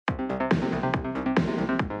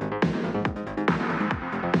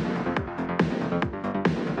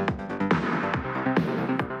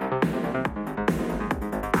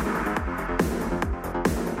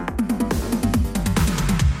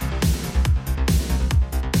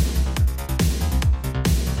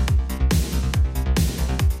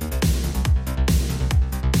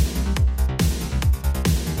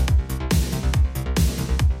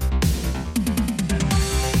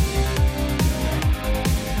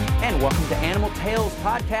Welcome to Animal Tales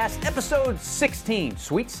Podcast, episode 16,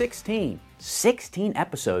 Sweet 16. 16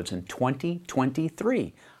 episodes in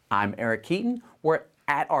 2023. I'm Eric Keaton. We're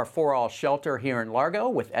at our For All shelter here in Largo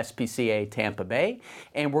with SPCA Tampa Bay,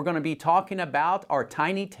 and we're going to be talking about our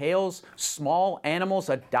Tiny Tales Small Animals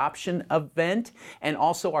Adoption event and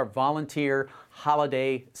also our volunteer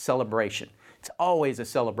holiday celebration. It's always a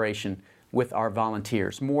celebration with our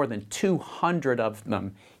volunteers, more than 200 of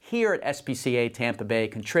them here at SPCA Tampa Bay,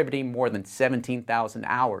 contributing more than 17,000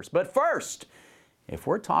 hours. But first, if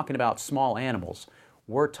we're talking about small animals,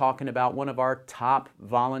 we're talking about one of our top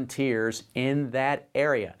volunteers in that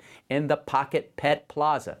area, in the Pocket Pet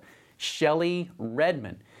Plaza, Shelly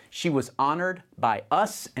Redmond. She was honored by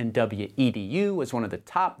us and WEDU as one of the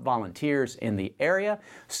top volunteers in the area.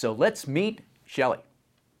 So let's meet Shelly.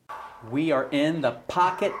 We are in the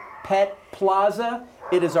Pocket Pet Plaza.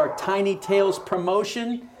 It is our Tiny Tales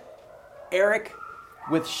promotion. Eric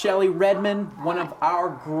with Shelly Redmond, one of our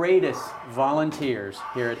greatest volunteers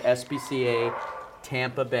here at SPCA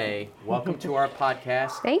Tampa Bay. Welcome to our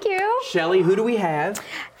podcast. Thank you. Shelly, who do we have?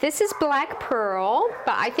 This is Black Pearl,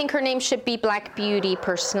 but I think her name should be Black Beauty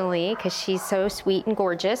personally because she's so sweet and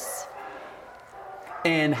gorgeous.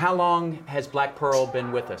 And how long has Black Pearl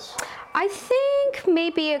been with us? I think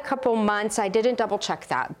maybe a couple months. I didn't double check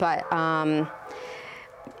that, but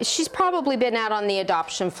she's probably been out on the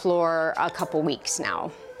adoption floor a couple weeks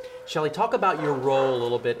now. Shelly, talk about your role a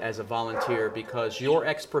little bit as a volunteer, because your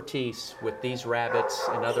expertise with these rabbits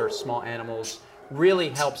and other small animals really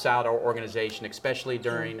helps out our organization, especially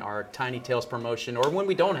during our Tiny Tales promotion or when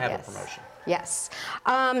we don't have a promotion. Yes.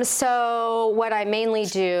 So what I mainly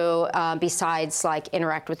do, besides like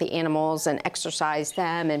interact with the animals and exercise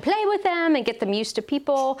them and play with them and get them used to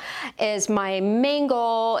people, is my main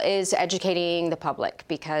goal is educating the public,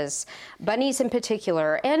 because bunnies in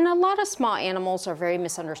particular and a lot of small animals are very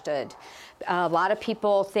misunderstood. A lot of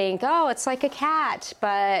people think, oh, it's like a cat,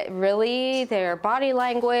 but really their body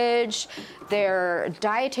language, their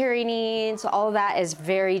dietary needs, all of that is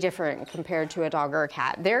very different compared to a dog or a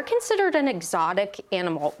cat. They're considered an exotic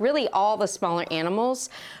animal. Really, all the smaller animals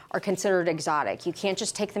are considered exotic. You can't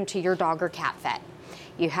just take them to your dog or cat vet.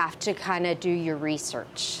 You have to kind of do your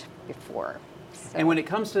research before. So. And when it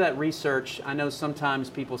comes to that research, I know sometimes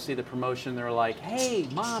people see the promotion, they're like, hey,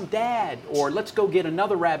 mom, dad, or let's go get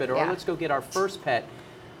another rabbit, or let's go get our first pet.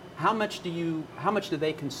 How much do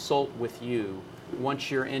they consult with you once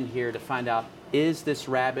you're in here to find out, is this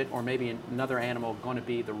rabbit or maybe another animal going to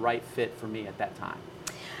be the right fit for me at that time?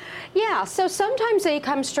 Yeah, so sometimes they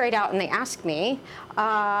come straight out and they ask me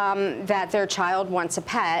that their child wants a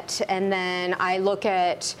pet, and then I look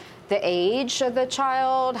at the age of the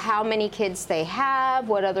child, how many kids they have,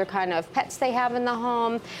 what other kind of pets they have in the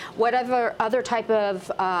home, whatever other type of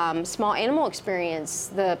small animal experience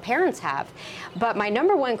the parents have. But my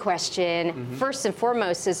number one question, first and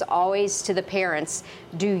foremost, is always to the parents,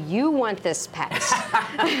 do you want this pet?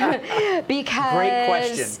 Because, great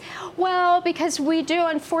question. Well, because we do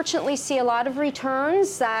unfortunately see a lot of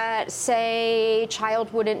returns that say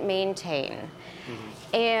child wouldn't maintain.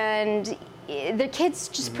 And the kids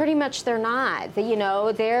just pretty much, they're not. They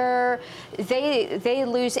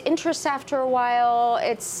lose interest after a while.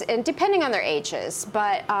 And depending on their ages,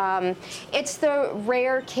 but it's the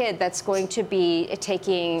rare kid that's going to be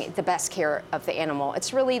taking the best care of the animal.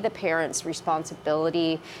 It's really the parents'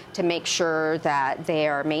 responsibility to make sure that they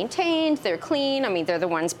are maintained, they're clean. I mean, they're the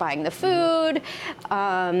ones buying the food.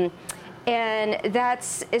 And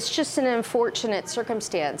it's just an unfortunate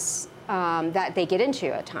circumstance that they get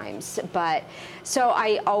into at times. But so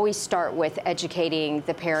I always start with educating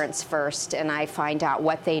the parents first, and I find out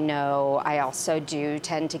what they know. I also do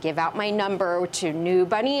tend to give out my number to new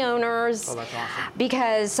bunny owners. Oh, that's awesome.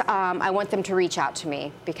 Because I want them to reach out to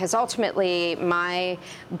me, because ultimately my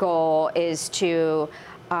goal is to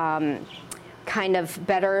kind of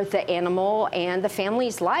better the animal and the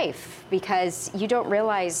family's life, because you don't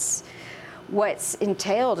realize what's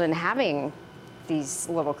entailed in having these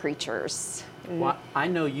little creatures. Well, I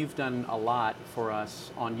know you've done a lot for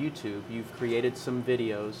us on YouTube. You've created some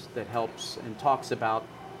videos that helps and talks about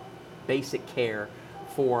basic care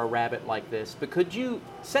for a rabbit like this. But could you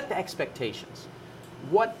set the expectations?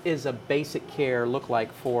 What is a basic care look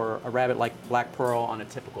like for a rabbit like Black Pearl on a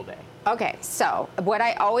typical day? Okay, so what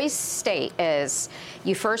I always state is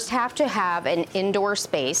you first have to have an indoor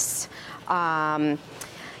space.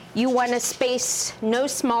 You want a space no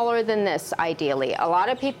smaller than this, ideally. A lot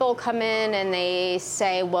of people come in and they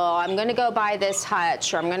say, well, I'm gonna go buy this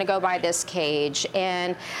hutch, or I'm gonna go buy this cage.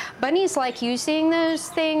 And bunnies like using those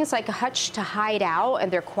things like a hutch to hide out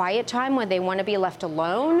and their quiet time when they wanna be left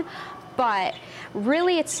alone. But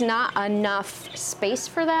really it's not enough space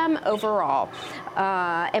for them overall.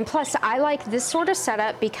 And plus, I like this sort of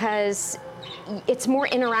setup because it's more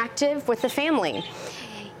interactive with the family.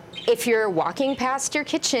 If you're walking past your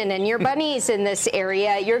kitchen and your bunny's in this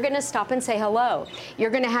area, you're going to stop and say hello.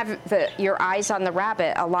 You're going to have your eyes on the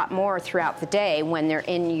rabbit a lot more throughout the day when they're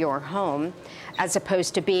in your home, as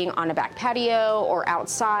opposed to being on a back patio or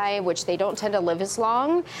outside, which they don't tend to live as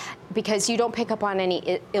long because you don't pick up on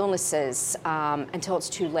any illnesses until it's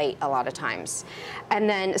too late a lot of times. And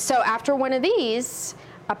then, so after one of these,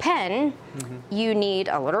 a pen, you need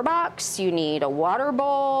a litter box, you need a water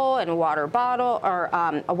bowl and a water bottle, or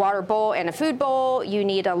a water bowl and a food bowl. You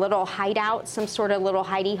need a little hideout, some sort of little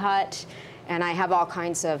hidey hut. And I have all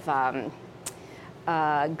kinds of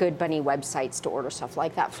good bunny websites to order stuff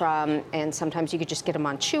like that from. And sometimes you could just get them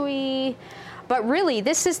on Chewy. But really,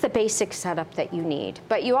 this is the basic setup that you need.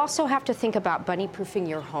 But you also have to think about bunny-proofing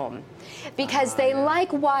your home because they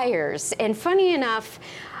like wires. And funny enough,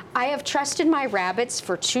 I have trusted my rabbits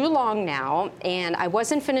for too long now, and I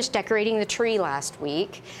wasn't finished decorating the tree last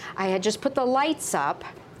week. I had just put the lights up,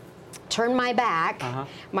 turned my back.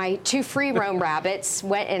 My 2 free roam rabbits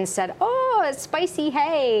went and said, "Oh, it's spicy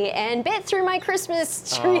hay," and bit through my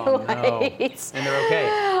Christmas tree lights. No. And they're okay?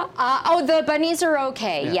 Oh, the bunnies are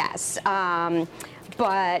okay, yes.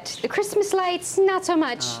 But the Christmas lights, not so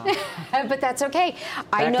much. But that's okay.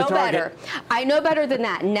 I know better. I know better than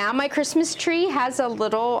that. Now my Christmas tree has a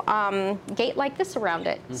little gate like this around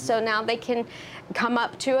it. So now they can come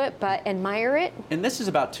up to it but admire it. And this is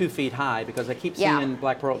about 2 feet high because I keep seeing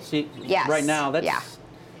black pearl. See, right now that's...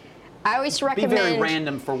 I always recommend... Be very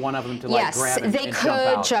random for one of them to like grab and they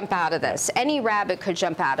could jump out of this. Any rabbit could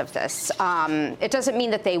jump out of this. It doesn't mean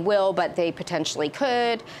that they will, but they potentially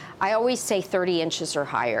could. I always say 30 inches or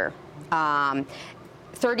higher.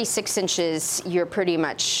 36 inches, you're pretty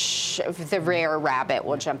much, the rare rabbit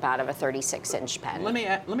will jump out of a 36-inch pen. Let me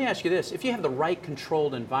ask you this. If you have the right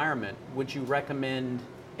controlled environment, would you recommend,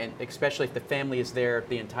 and especially if the family is there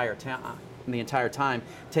the entire time,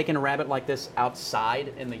 taking a rabbit like this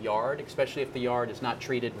outside in the yard, especially if the yard is not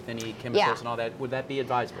treated with any chemicals and all that, would that be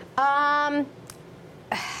advisable? I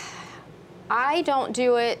don't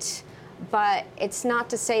do it, but it's not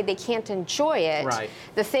to say they can't enjoy it. Right.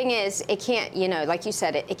 The thing is, it can't, like you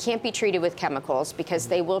said, it can't be treated with chemicals because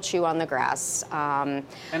they will chew on the grass. And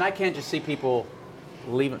I can't just see people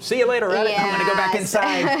leave them. See you later, Rabbit. I'm going to go back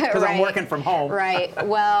inside because I'm working from home. Right.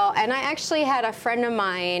 Well, and I actually had a friend of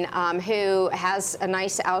mine who has a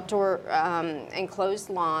nice outdoor enclosed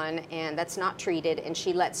lawn, and that's not treated, and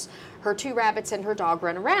she lets her 2 rabbits and her dog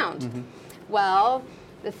run around. Well,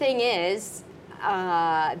 the thing is,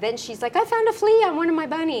 then she's like, I found a flea on one of my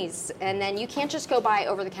bunnies. And then you can't just go buy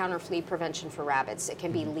over-the-counter flea prevention for rabbits. It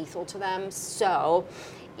can be lethal to them. So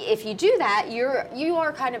if you do that, you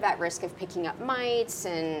are kind of at risk of picking up mites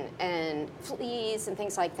and fleas and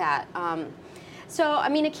things like that. So, I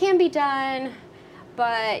mean, it can be done,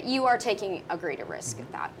 but you are taking a greater risk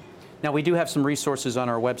at that. Now, we do have some resources on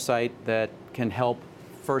our website that can help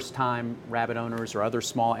first-time rabbit owners or other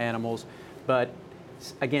small animals. But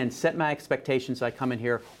again, set my expectations. I come in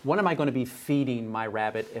here. What am I going to be feeding my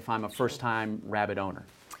rabbit if I'm a first-time rabbit owner?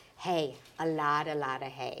 Hay, a lot of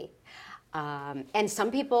hay. And some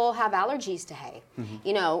people have allergies to hay.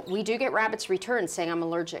 We do get rabbits returned saying I'm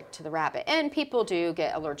allergic to the rabbit. And people do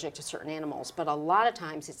get allergic to certain animals, but a lot of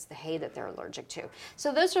times it's the hay that they're allergic to.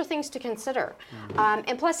 So those are things to consider.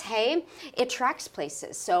 And plus hay, it tracks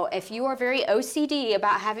places. So if you are very OCD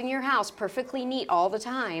about having your house perfectly neat all the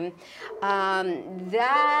time,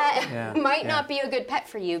 that might not be a good pet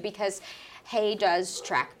for you because hay does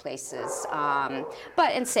track places,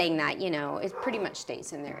 but in saying that, it pretty much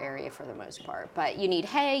stays in their area for the most part. But you need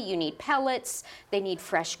hay, you need pellets, they need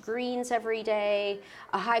fresh greens every day.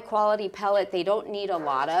 A high quality pellet, they don't need a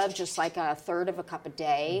lot of, just like 1/3 of a cup a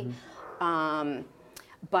day.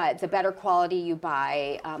 But the better quality you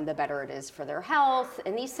buy, the better it is for their health.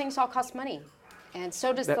 And these things all cost money. And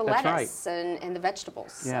so does the lettuce and the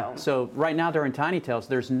vegetables. Yeah. So right now during Tiny Tales,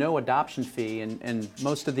 there's no adoption fee, and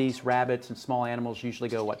most of these rabbits and small animals usually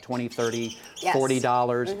go, what, $20, $30,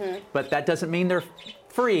 $40. But that doesn't mean they're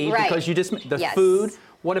free because you just, the food.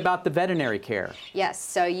 What about the veterinary care? Yes,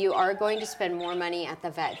 so you are going to spend more money at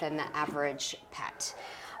the vet than the average pet.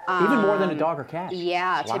 Even more than a dog or cat?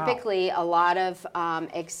 Yeah, typically a lot of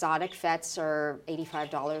exotic vets are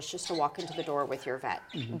 $85 just to walk into the door with your vet,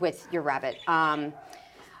 with your rabbit.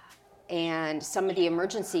 And some of the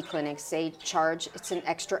emergency clinics, they charge, it's an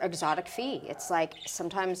extra exotic fee. It's like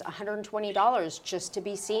sometimes $120 just to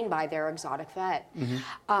be seen by their exotic vet.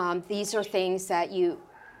 These are things that you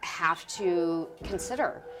have to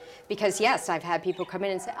consider because yes, I've had people come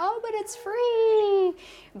in and say, oh, but it's free.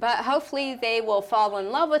 But hopefully they will fall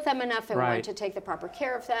in love with them enough and want to take the proper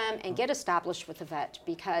care of them and get established with a vet,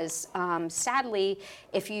 because sadly,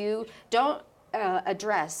 if you don't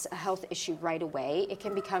address a health issue right away, it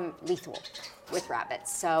can become lethal with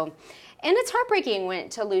rabbits. So, and it's heartbreaking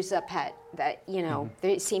to lose a pet that, you know,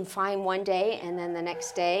 they seem fine one day and then the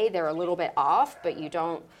next day they're a little bit off, but you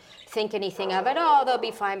don't think anything of it. Oh, they'll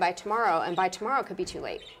be fine by tomorrow, and by tomorrow it could be too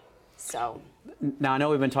late. So. Now, I know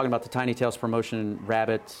we've been talking about the Tiny Tales promotion,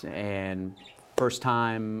 rabbits, and first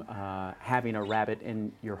time having a rabbit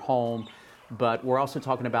in your home, but we're also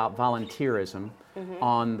talking about volunteerism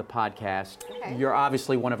on the podcast. Okay. You're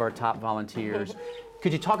obviously one of our top volunteers.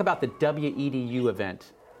 Could you talk about the WEDU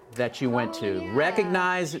event that you went to? Yeah.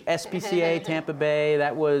 Recognize SPCA Tampa Bay.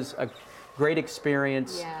 That was a great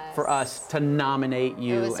experience for us to nominate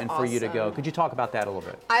you and for you to go. Could you talk about that a little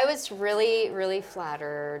bit? I was really, really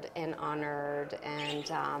flattered and honored, and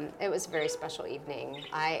it was a very special evening.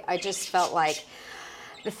 I just felt like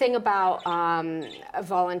the thing about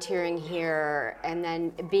volunteering here and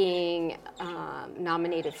then being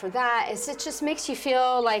nominated for that is it just makes you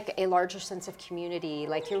feel like a larger sense of community,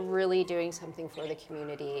 like you're really doing something for the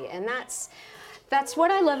community. And that's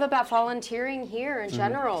what I love about volunteering here in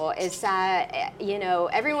general, is that, you know,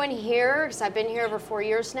 everyone here, because I've been here over 4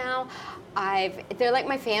 years now, they're like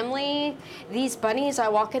my family. These bunnies, I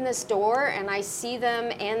walk in this door and I see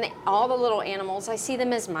them, and all the little animals, I see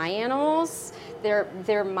them as my animals.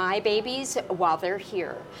 They're my babies while they're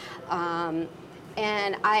here. And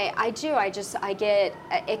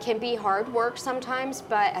it can be hard work sometimes,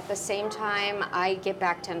 but at the same time, I get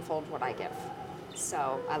back tenfold what I give.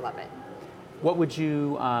 So I love it. What would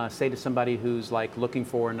you say to somebody who's like looking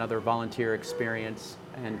for another volunteer experience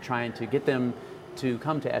and trying to get them to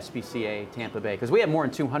come to SPCA Tampa Bay? Because we have more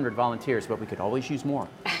than 200 volunteers, but we could always use more.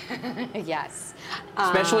 Yes.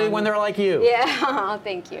 Especially when they're like you. Yeah,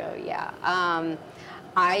 thank you, yeah.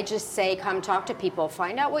 I just say come talk to people,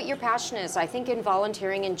 find out what your passion is. I think in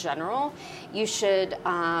volunteering in general, you should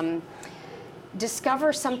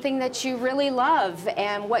discover something that you really love,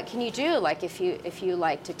 and what can you do? Like if you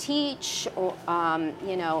like to teach, or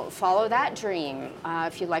you know, follow that dream.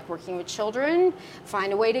 If you like working with children,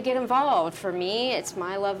 find a way to get involved. For me, it's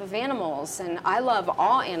my love of animals, and I love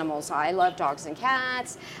all animals. I love dogs and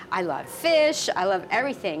cats. I love fish. I love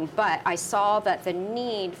everything. But I saw that the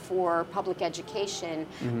need for public education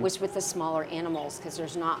was with the smaller animals, because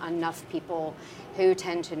there's not enough people who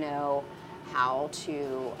tend to know how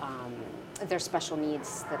to their special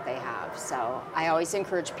needs that they have. So I always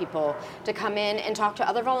encourage people to come in and talk to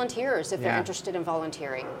other volunteers if they're interested in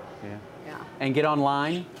volunteering. Yeah. And get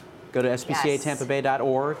online, go to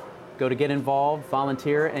spcatampabay.org, go to get involved,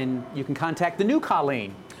 volunteer, and you can contact the new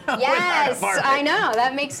Colleen. Yes, I know,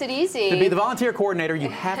 that makes it easy. To be the volunteer coordinator, you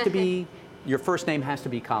have to be, your first name has to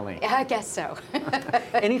be Colleen. I guess so.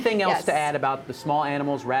 Anything else to add about the small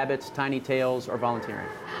animals, rabbits, Tiny Tales, or volunteering?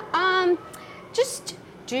 Just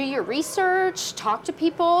do your research, talk to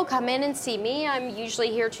people, come in and see me. I'm usually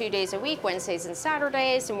here 2 days a week, Wednesdays and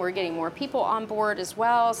Saturdays, and we're getting more people on board as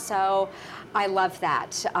well. So I love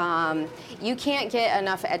that. You can't get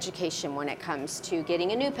enough education when it comes to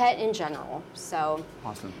getting a new pet in general. So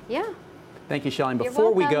awesome. Yeah. Thank you, Shelley.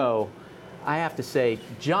 Before we go, I have to say,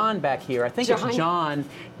 John back here, I think it's John,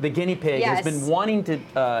 the guinea pig, has been wanting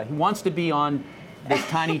to, he wants to be on this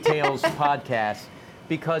Tiny Tales podcast,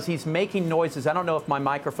 because he's making noises. I don't know if my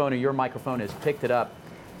microphone or your microphone has picked it up,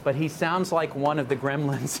 but he sounds like one of the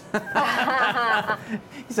gremlins.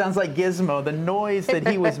 He sounds like Gizmo, the noise that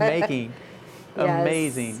he was making.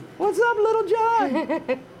 Amazing. What's up, little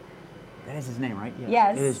John? That is his name, right? Yeah.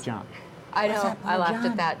 Yes. It is John. I know. I laughed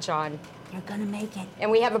at that, John. You're gonna make it.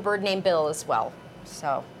 And we have a bird named Bill as well.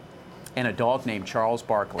 So. And a dog named Charles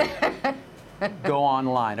Barkley. Go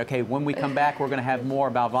online. Okay, when we come back, we're going to have more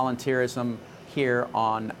about volunteerism here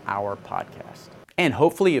on our podcast. And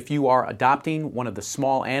hopefully, if you are adopting one of the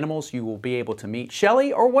small animals, you will be able to meet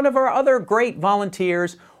Shelley or one of our other great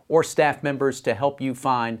volunteers or staff members to help you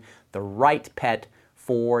find the right pet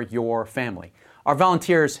for your family. Our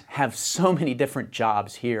volunteers have so many different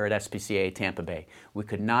jobs here at SPCA Tampa Bay. We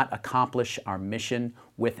could not accomplish our mission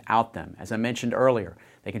without them. As I mentioned earlier,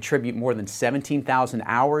 they contribute more than 17,000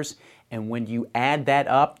 hours, and when you add that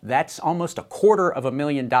up, that's almost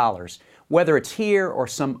 $250,000. Whether it's here or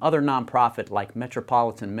some other nonprofit like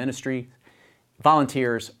Metropolitan Ministry,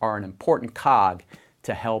 volunteers are an important cog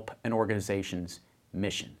to help an organization's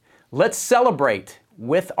mission. Let's celebrate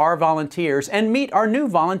with our volunteers and meet our new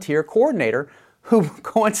volunteer coordinator, who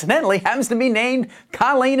coincidentally happens to be named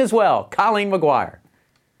Colleen as well, Colleen McGuire.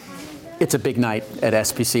 It's a big night at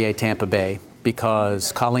SPCA Tampa Bay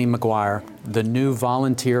because Colleen McGuire, the new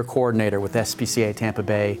volunteer coordinator with SPCA Tampa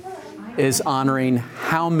Bay, is honoring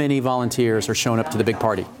how many volunteers are showing up to the big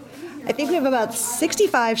party. I think we have about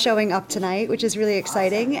 65 showing up tonight, which is really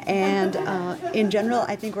exciting. And in general,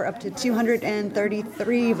 I think we're up to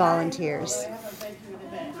 233 volunteers.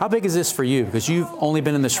 How big is this for you? Because you've only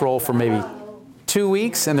been in this role for maybe 2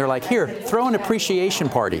 weeks, and they're like, here, throw an appreciation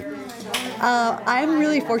party. I'm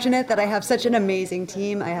really fortunate that I have such an amazing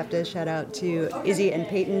team. I have to shout out to Izzy and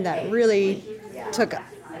Peyton that really took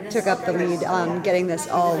up the lead on getting this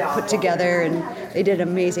all put together, and they did an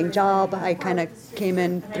amazing job. I kind of came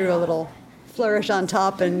in, threw a little flourish on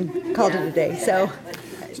top, and called it a day. So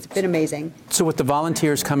it's been amazing. So with the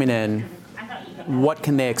volunteers coming in, what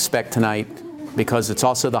can they expect tonight? Because it's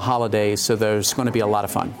also the holidays, so there's going to be a lot of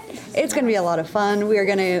fun. It's going to be a lot of fun. We are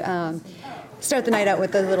going to start the night out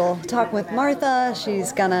with a little talk with Martha.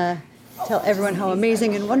 She's going to tell everyone how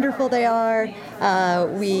amazing and wonderful they are.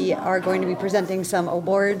 We are going to be presenting some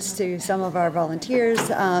awards to some of our volunteers.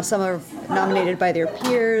 Some are nominated by their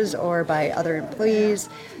peers or by other employees.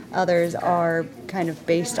 Others are kind of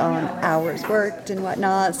based on hours worked and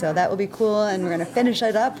whatnot, so that will be cool. And we're going to finish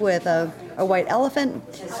it up with a white elephant,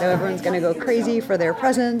 so everyone's going to go crazy for their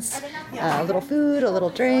presents. A little food, a little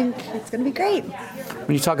drink. It's going to be great.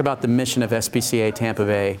 When you talk about the mission of SPCA Tampa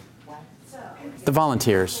Bay, the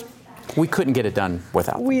volunteers, we couldn't get it done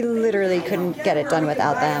without them. We literally couldn't get it done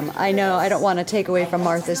without them. I know I don't want to take away from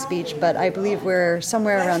Martha's speech, but I believe we're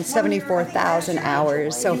somewhere around 74,000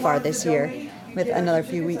 hours so far this year, with another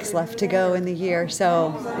few weeks left to go in the year.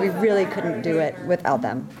 So we really couldn't do it without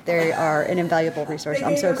them. They are an invaluable resource.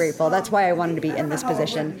 I'm so grateful. That's why I wanted to be in this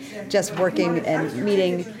position, just working and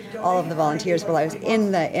meeting all of the volunteers while I was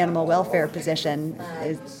in the animal welfare position.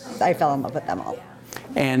 I fell in love with them all.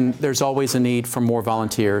 And there's always a need for more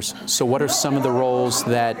volunteers. So what are some of the roles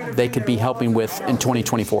that they could be helping with in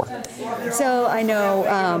 2024? So I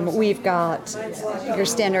know we've got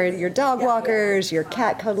your dog walkers, your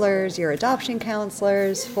cat cuddlers, your adoption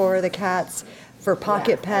counselors for the cats, for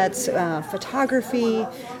pocket pets, photography.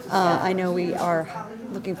 I know we are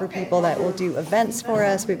looking for people that will do events for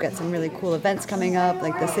us. We've got some really cool events coming up,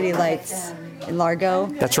 like the City Lights in Largo.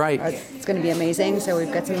 That's right. It's going to be amazing. So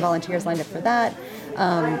we've got some volunteers lined up for that.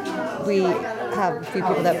 We have a few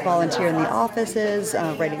people that volunteer in the offices,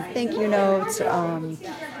 writing thank you notes.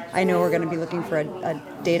 I know we're going to be looking for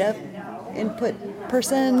a data input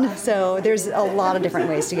person. So there's a lot of different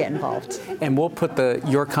ways to get involved. And we'll put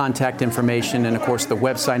your contact information and, of course, the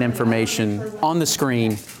website information on the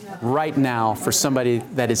screen right now for somebody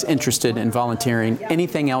that is interested in volunteering.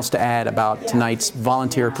 Anything else to add about tonight's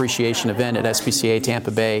volunteer appreciation event at SPCA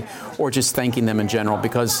Tampa Bay, or just thanking them in general?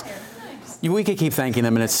 Because we could keep thanking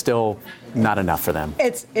them and it's still not enough for them.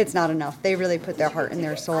 It's not enough. They really put their heart and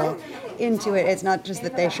their soul into it. It's not just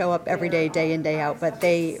that they show up every day in, day out, but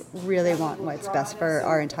they really want what's best for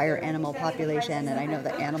our entire animal population. And I know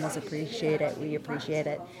that animals appreciate it. We appreciate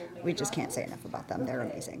it. We just can't say enough about them. They're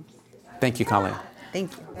amazing. Thank you, Colleen.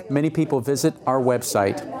 Thank you. Many people visit our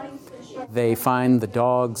website. They find the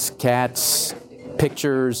dogs, cats,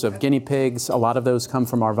 pictures of guinea pigs. A lot of those come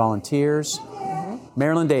from our volunteers.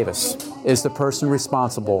 Marilyn Davis is the person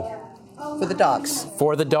responsible for the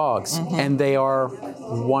dogs. And they are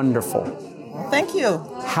wonderful. Thank you.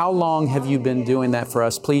 How long have you been doing that for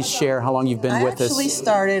us? Please share how long you've been with us. I actually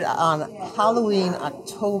started on Halloween,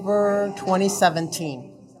 October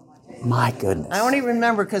 2017. My goodness. I only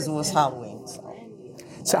remember because it was Halloween.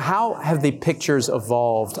 So how have the pictures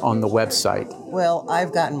evolved on the website? Well,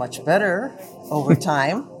 I've gotten much better over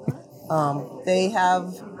time.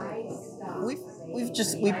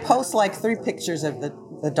 We post like 3 pictures of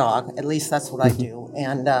the dog. At least that's what I do.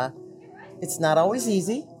 And it's not always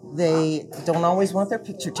easy. They don't always want their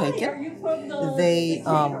picture taken. They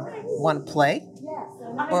want to play,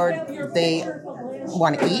 or they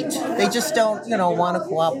want to eat. They just don't, want to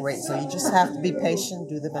cooperate. So you just have to be patient,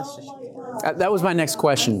 do the best you can. That was my next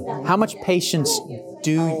question. How much patience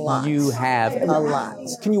do you have? A lot.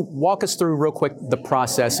 Can you walk us through real quick the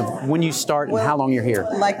process of when you start and how long you're here?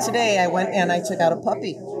 Like today, I went and I took out a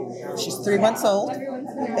puppy. She's 3 months old,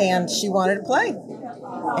 and she wanted to play.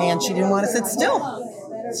 And she didn't want to sit still.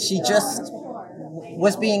 She just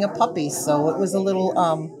was being a puppy, so it was a little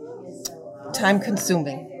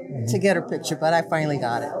time-consuming to get her picture, but I finally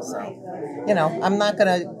got it. So, I'm not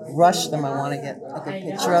going to rush them. I want to get a good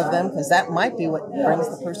picture of them, because that might be what brings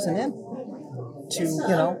the person in to,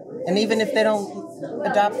 and even if they don't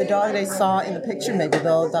adopt the dog they saw in the picture, maybe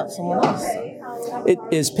they'll adopt someone else.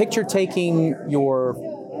 Is picture taking your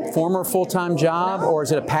former full-time job, or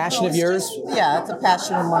is it a passion of yours? Yeah, it's a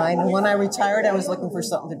passion of mine. And when I retired, I was looking for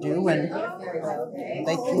something to do, and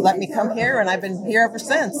they let me come here, and I've been here ever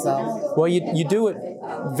since. So. Well, you do it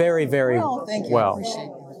very, very Thank you. well. I appreciate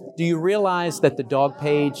it. Do you realize that the dog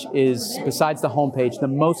page is, besides the homepage, the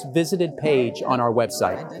most visited page on our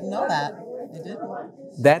website? I didn't know that. I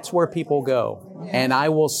didn't. That's where people go. And I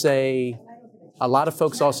will say, a lot of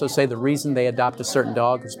folks also say the reason they adopt a certain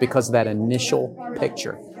dog is because of that initial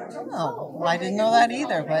picture. Oh, well, I didn't know that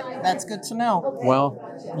either, but that's good to know. Well,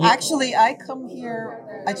 Actually, I come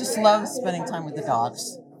here, I just love spending time with the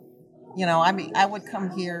dogs. You know, I mean, I would come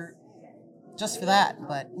here just for that,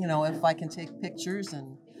 but, you know, if I can take pictures,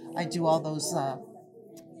 and I do all those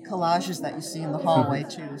collages that you see in the hallway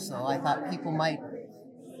too, so I thought people might,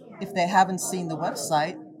 if they haven't seen the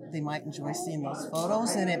website, they might enjoy seeing those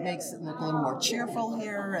photos, and it makes it look a little more cheerful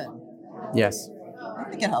here, and yes. I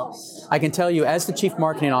think it helps. I can tell you, as the Chief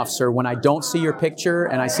Marketing Officer, when I don't see your picture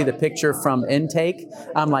and I see the picture from intake,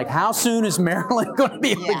 I'm like, how soon is Marilyn going to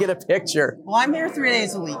be able to get a picture? Well, I'm here 3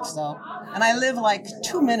 days a week, so, and I live like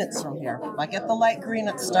 2 minutes from here. If I get the light green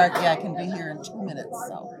at the start, I can be here in 2 minutes,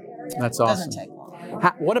 so. That's It awesome. doesn't take long.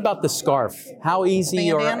 What about the scarf? How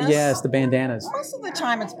easy Bandanas? Yes, the bandanas. Most of the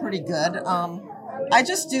time it's pretty good. I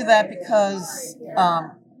just do that because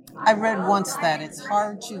I read once that it's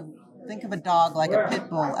hard to think of a dog like a pit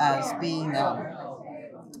bull as being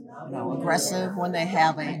aggressive when they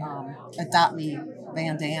have a adopt me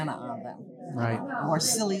bandana on them, Right. or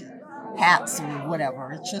silly hats or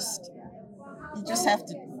whatever. It's just, you just have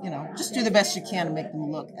to, just do the best you can to make them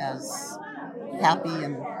look as happy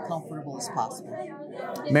and comfortable as possible.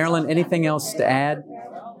 Marilyn, anything else to add?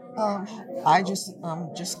 I'm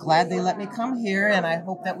just glad they let me come here, and I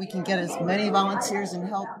hope that we can get as many volunteers and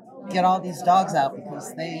help get all these dogs out,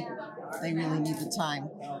 because they really need the time.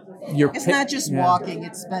 It's not just walking,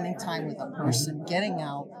 it's spending time with a person, getting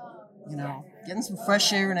out, getting some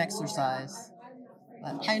fresh air and exercise.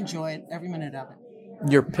 But I enjoy it, every minute of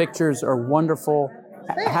it. Your pictures are wonderful.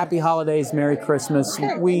 Happy holidays, Merry Christmas.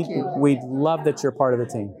 Okay, we love that you're part of the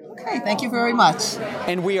team. Okay, thank you very much.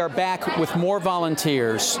 And we are back with more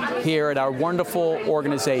volunteers here at our wonderful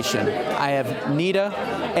organization. I have Nita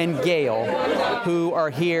and Gail, who are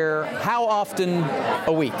here how often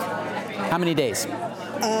a week? How many days?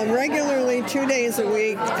 Regularly 2 days a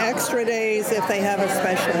week, extra days if they have a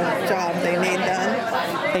special job they need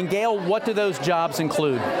done. And Gail, what do those jobs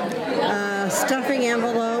include? Stuffing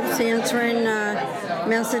envelopes, answering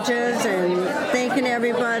messages, and thanking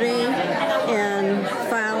everybody, and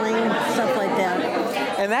filing, stuff like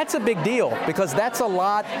that. And that's a big deal, because that's a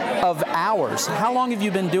lot of hours. How long have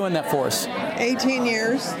you been doing that for us? 18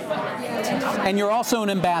 years, And you're also an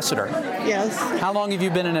ambassador. yes, How long have you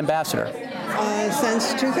been an ambassador?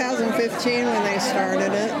 since 2015 when they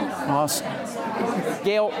started it. Awesome.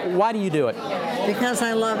 Gail, why do you do it? Because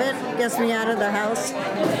I love it, gets me out of the house,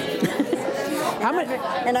 How many,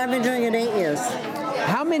 and I've been doing it 8 years.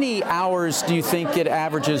 how many hours do you think it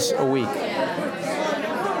averages a week?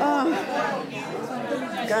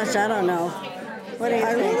 Gosh, I don't know. What do you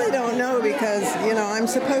I think? really don't know because, I'm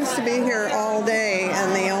supposed to be here all day,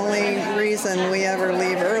 and the only reason we ever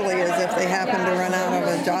leave early is if they happen to run out of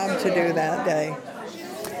a job to do that day.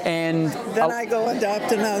 And Then I go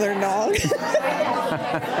adopt another dog.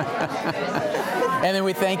 and then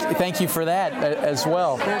we thank you for that as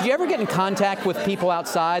well. Do you ever get in contact with people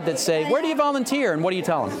outside that say, "Where do you volunteer?" and what do you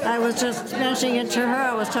tell them? I was just mentioning it to her.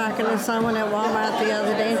 I was talking to someone at Walmart the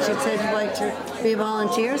other day, and she said she'd like to be a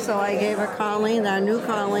volunteer, so I gave her Colleen, our new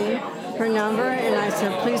Colleen, her number, and I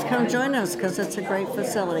said, please come join us, because it's a great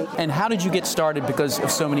facility. And how did you get started because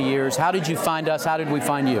of so many years? How did you find us? How did we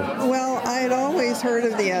find you? Well, I had always heard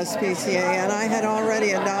of the SPCA, and I had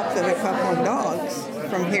already adopted a couple of dogs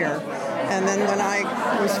from here. And then when I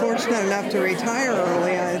was fortunate enough to retire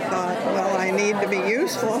early, I thought, well, I need to be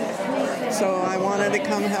useful. So I wanted to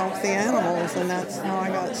come help the animals, and that's how I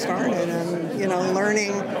got started. And,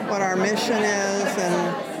 learning what our mission is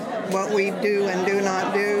and what we do and do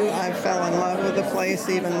not do, I fell in love with the place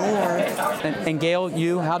even more. And Gail,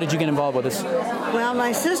 how did you get involved with us? Well,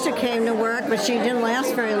 my sister came to work, but she didn't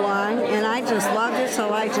last very long, and I just loved it,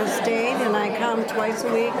 so I just stayed, and I come twice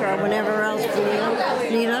a week or whenever else we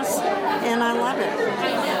need us, and I love it.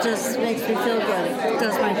 It just makes me feel good. It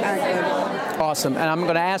does my heart good. Awesome. And I'm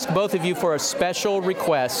going to ask both of you for a special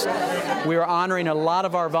request. We are honoring a lot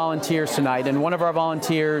of our volunteers tonight, and one of our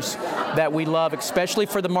volunteers that we love, especially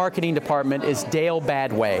for the marketing department, is Dale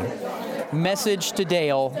Badway. Message to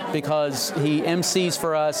Dale, because he MCs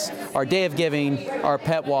for us our Day of Giving, our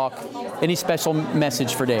pet walk. Any special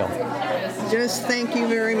message for Dale? just thank you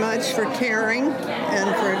very much for caring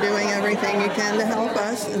and for doing everything you can to help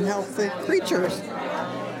us and help the creatures.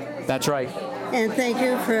 That's right. And thank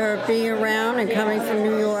you for being around and coming from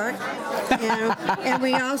New York. And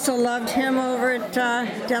we also loved him over at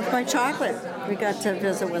Death by Chocolate. We got to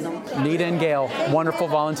visit with him. Nita and Gail, wonderful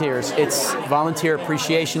volunteers. It's Volunteer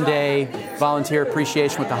Appreciation Day, volunteer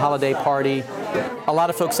appreciation with the holiday party. A lot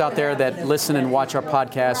of folks out there that listen and watch our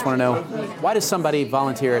podcast want to know, why does somebody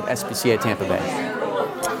volunteer at SPCA Tampa Bay?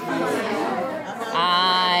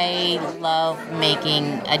 I love making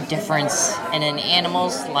a difference in an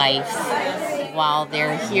animal's life while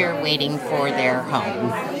they're here waiting for their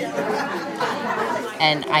home.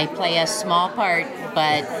 And I play a small part,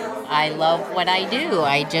 but I love what I do.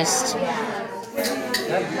 I just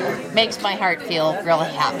makes my heart feel really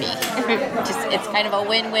happy. It's kind of a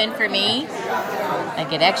win-win for me. I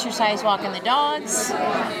get exercise walking the dogs.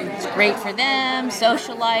 It's great for them,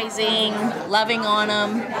 socializing, loving on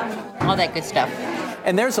them, all that good stuff.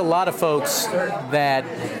 And there's a lot of folks that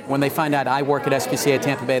when they find out I work at SPCA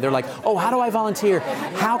Tampa Bay, they're like, oh, how do I volunteer?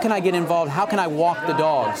 How can I get involved? How can I walk the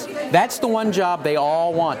dogs? That's the one job they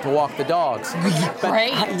all want, to walk the dogs. But,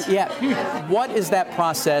 right. Yeah. What is that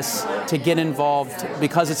process to get involved?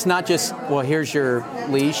 Because it's not just, well, here's your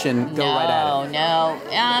leash and go right at it. No.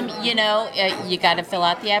 You got to fill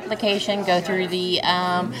out the application, go through the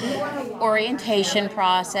orientation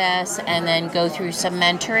process, and then go through some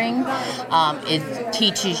mentoring. It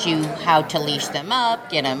teaches you how to leash them up,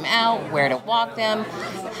 get them out, where to walk them,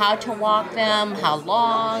 how to walk them, how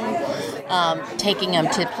long, taking them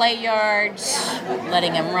to play yards,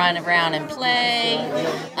 letting them run around and play,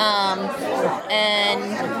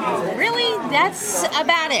 and really that's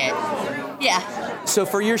about it. Yeah. So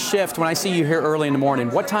for your shift, when I see you here early in the morning,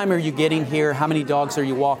 what time are you getting here? How many dogs are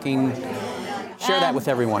you walking? Share that with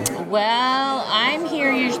everyone. Well, I'm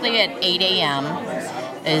here usually at 8 a.m.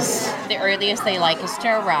 is the earliest they like us to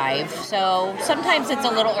arrive. So sometimes it's a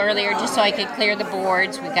little earlier just so I can clear the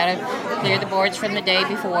boards. We got to clear the boards from the day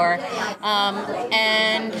before.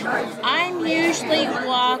 And I'm usually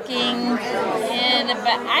walking in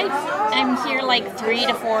about, I'm here like 3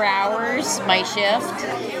 to 4 hours, my shift.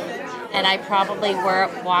 And I probably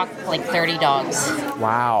walk like 30 dogs.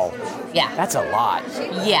 Wow. Yeah. That's a lot.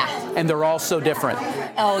 Yeah. And they're all so different.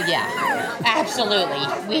 Oh, yeah. Absolutely.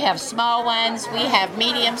 We have small ones. We have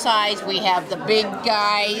medium size. We have the big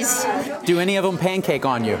guys. Do any of them pancake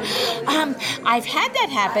on you? I've had that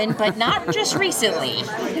happen, but not just recently.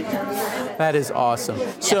 That is awesome.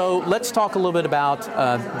 So let's talk a little bit about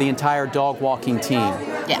the entire dog walking team.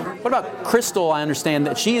 Yeah. What about Crystal? I understand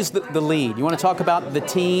that she is the lead. You want to talk about the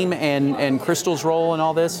team and Crystal's role in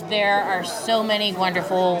all this? There are so many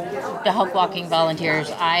wonderful dog walking volunteers.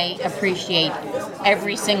 I appreciate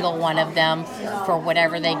every single one of them for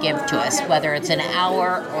whatever they give to us, whether it's an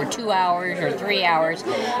hour or 2 hours or 3 hours.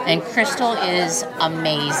 And Crystal is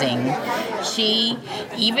amazing.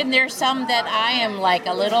 Even there's some that I am like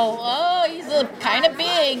a little, he's kind of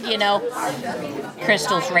big,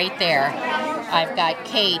 Crystal's right there. I've got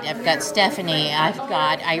Kate, I've got Stephanie, I've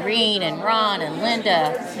got Irene and Ron and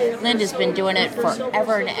Linda. Linda's been doing it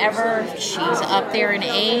forever and ever. She's up there in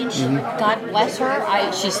age. Mm-hmm. God bless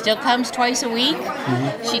her. She still comes twice a week.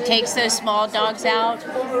 Mm-hmm. She takes those small dogs out,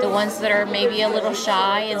 the ones that are maybe a little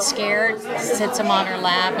shy and scared, sits them on her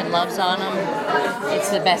lap and loves on them.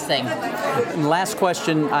 It's the best thing. And last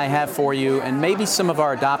question I have for you, and maybe some of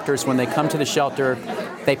our adopters, when they come to the shelter,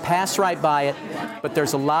 they pass right by it, but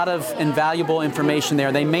there's a lot of invaluable information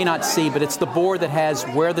there they may not see, but it's the board that has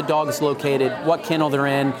where the dog is located, what kennel they're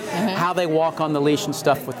in, how they walk on the leash and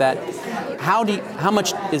stuff with that. How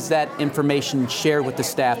much is that information shared with the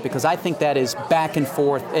staff? Because I think that is back and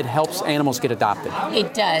forth. It helps animals get adopted.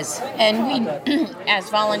 It does. And we, as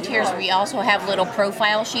volunteers, we also have little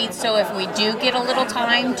profile sheets. So if we do get a little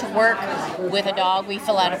time to work with a dog, we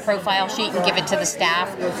fill out a profile sheet and give it to the staff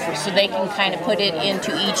so they can kind of put it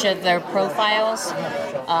into each of their profiles.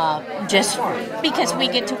 Just because we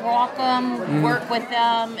get to walk them, work with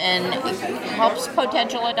them, and it helps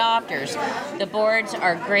potential adopters. The boards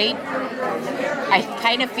are great. I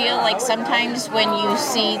kind of feel like sometimes when you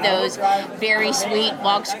see those very sweet,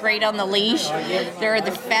 walks great on the leash, they're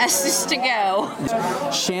the fastest to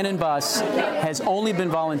go. Shannon Buss has only been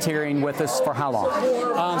volunteering with us for how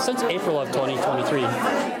long? Since April of 2023.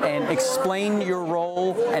 And explain your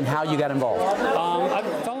role and how you got involved. I've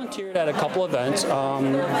volunteered at a couple events,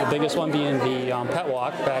 the biggest one being the pet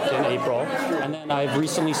walk back in April, and then I've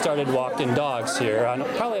recently started walking dogs here on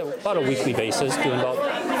probably about a weekly basis, doing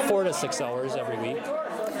about 4 to 6 hours every week.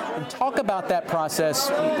 talk about that process.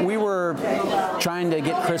 We were trying to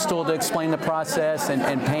get Crystal to explain the process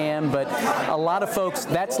and Pam, but a lot of folks,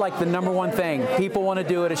 that's like the number one thing. People want to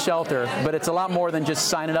do at a shelter, but it's a lot more than just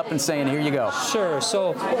signing up and saying, here you go. Sure.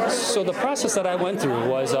 So the process that I went through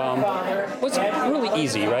was really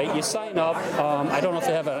easy, right? You sign up. I don't know if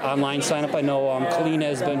they have an online sign up. I know Colleen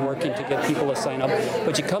has been working to get people to sign up,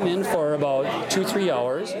 but you come in for about 2-3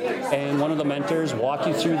 hours, and one of the mentors walk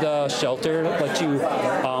you through the shelter, let you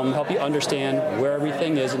help you understand where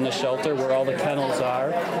everything is in the shelter, where all the kennels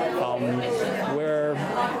are,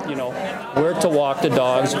 where to walk the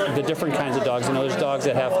dogs, the different kinds of dogs. There's dogs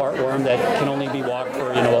that have heartworm that can only be walked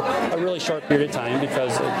for a really short period of time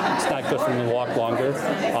because it's not good for them to walk longer.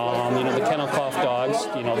 The kennel cough dogs,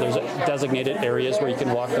 there's designated areas where you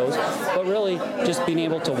can walk those. But really, just being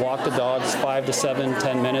able to walk the dogs 5 to 7,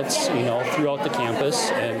 10 minutes, throughout the campus,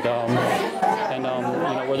 and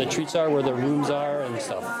where the treats are, where the rooms are, and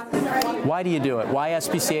stuff. Why do you do it? Why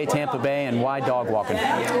SPCA Tampa Bay, and why dog walking?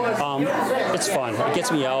 It's fun. It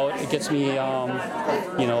gets me out. It gets me,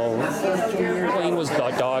 playing with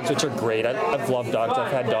dogs, which are great. I've loved dogs.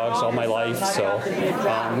 I've had dogs all my life. So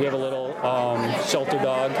we have a little shelter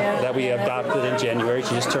dog that we adopted in January.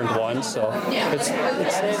 She just turned 1. So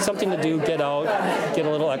it's something to do. Get out, get a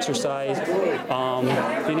little exercise,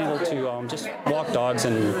 being able to just walk dogs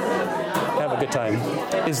and have a good time.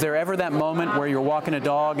 Is there ever that moment where you're walking a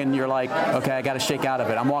dog and you're like, okay, I got to shake out of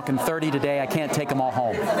it. I'm walking 30 today. I can't take them all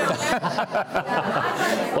home.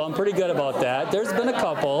 Well, I'm pretty good about that. There's been a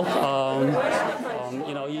couple.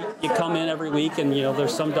 You come in every week, and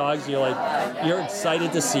there's some dogs you're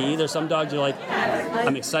excited to see. There's some dogs you're like,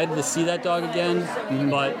 I'm excited to see that dog again,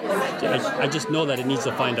 but I just know that it needs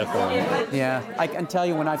to find a home. Yeah, I can tell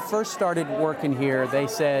you, when I first started working here, they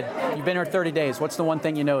said, you've been here 30 days. What's the one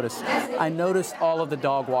thing you noticed? I noticed all of the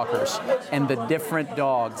dog walkers and the different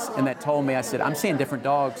dogs, and that told me, I said, I'm seeing different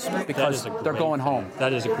dogs because they're going home.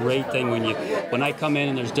 That is a great thing when I come in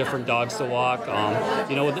and there's different dogs to walk.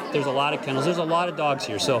 There's a lot of kennels. There's a lot of dogs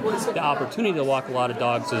here, so the opportunity to walk a lot of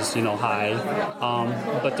dogs is high.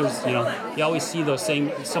 But there's you always see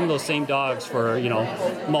some of those same dogs for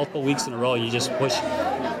multiple weeks in a row. You just wish,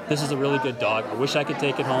 this is a really good dog. I wish I could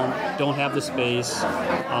take it home. Don't have the space.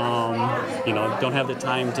 Don't have the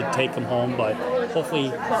time to take them home, but hopefully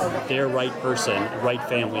their right person, right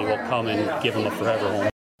family will come and give them a forever home.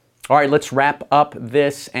 All right, let's wrap up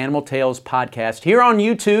this Animal Tales podcast here on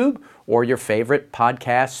YouTube or your favorite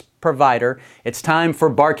podcast provider. It's time for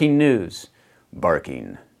Barking News.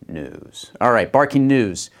 Barking News. All right, Barking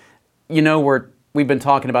News. We've been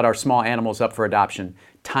talking about our small animals up for adoption.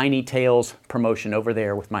 Tiny Tails promotion over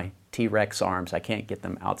there with my T-Rex arms. I can't get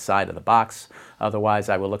them outside of the box. Otherwise,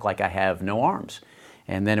 I will look like I have no arms.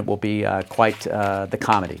 And then it will be quite the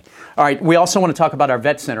comedy. All right, we also want to talk about our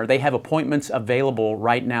vet center. They have appointments available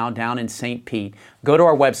right now down in St. Pete. Go to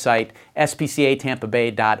our website,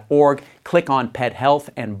 spcatampabay.org. Click on Pet Health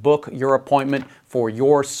and book your appointment for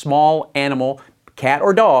your small animal, cat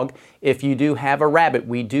or dog. If you do have a rabbit,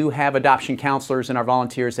 we do have adoption counselors and our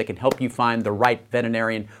volunteers that can help you find the right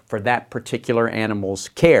veterinarian for that particular animal's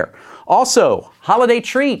care. Also, holiday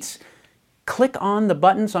treats. Click on the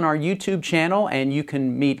buttons on our YouTube channel and you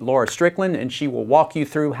can meet Laura Strickland, and she will walk you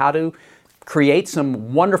through how to create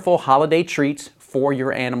some wonderful holiday treats for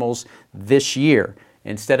your animals this year,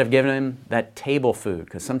 instead of giving them that table food,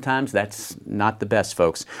 because sometimes that's not the best,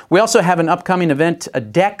 folks. We also have an upcoming event,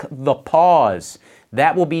 Deck the Paws.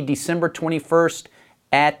 That will be December 21st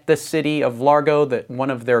at the City of Largo, one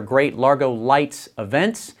of their great Largo Lights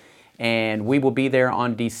events. And we will be there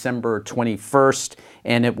on December 21st,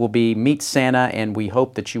 and it will be Meet Santa, and we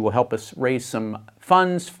hope that you will help us raise some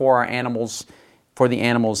funds for our animals, for the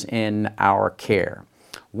animals in our care.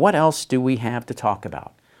 What else do we have to talk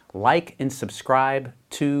about? Like and subscribe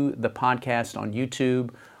to the podcast on YouTube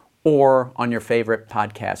or on your favorite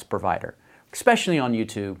podcast provider. Especially on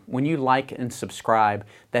YouTube, when you like and subscribe,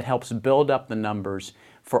 that helps build up the numbers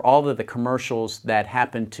for all of the commercials that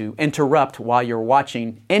happen to interrupt while you're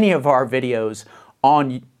watching any of our videos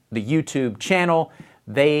on the YouTube channel.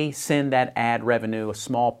 They send that ad revenue, a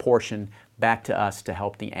small portion, back to us to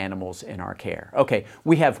help the animals in our care. Okay,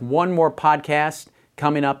 we have one more podcast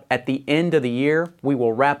coming up at the end of the year. We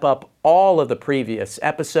will wrap up all of the previous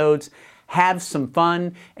episodes, have some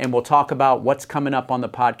fun, and we'll talk about what's coming up on the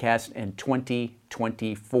podcast in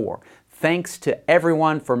 2024. Thanks to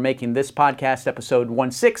everyone for making this podcast,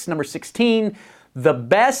 episode 16, number 16, the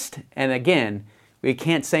best. And again, we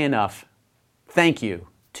can't say enough, thank you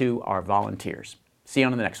to our volunteers. See you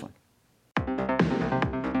on the next one.